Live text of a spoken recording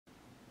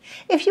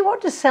If you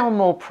want to sell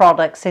more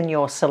products in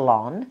your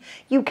salon,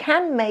 you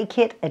can make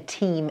it a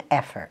team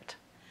effort.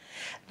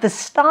 The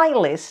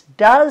stylist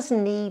does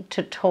need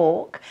to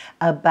talk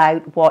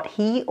about what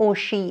he or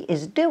she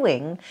is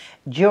doing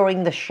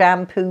during the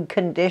shampoo,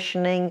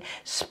 conditioning,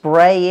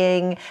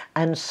 spraying,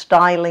 and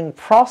styling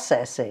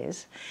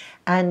processes,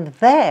 and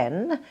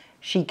then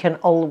she can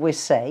always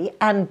say,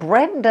 and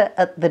Brenda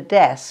at the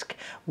desk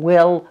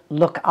will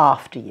look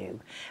after you.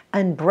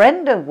 And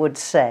Brenda would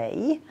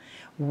say,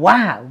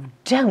 wow,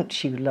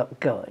 don't you look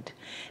good?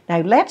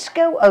 Now let's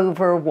go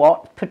over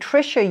what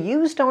Patricia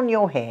used on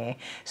your hair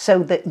so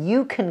that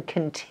you can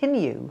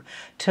continue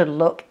to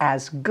look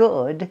as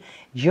good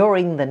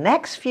during the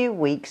next few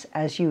weeks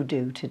as you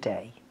do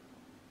today.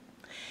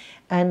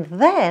 And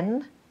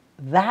then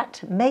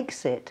that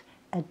makes it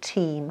a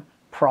team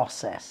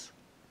process.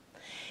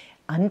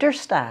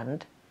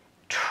 Understand,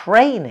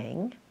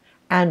 training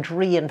and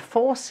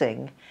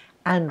reinforcing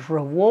and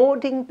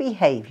rewarding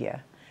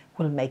behavior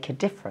will make a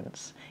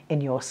difference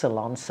in your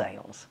salon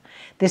sales.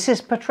 This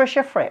is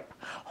Patricia Fripp,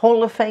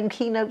 Hall of Fame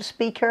keynote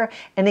speaker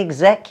and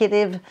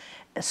executive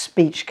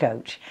speech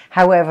coach.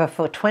 However,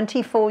 for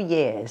 24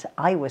 years,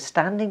 I was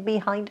standing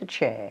behind a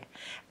chair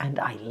and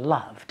I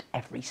loved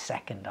every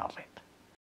second of it.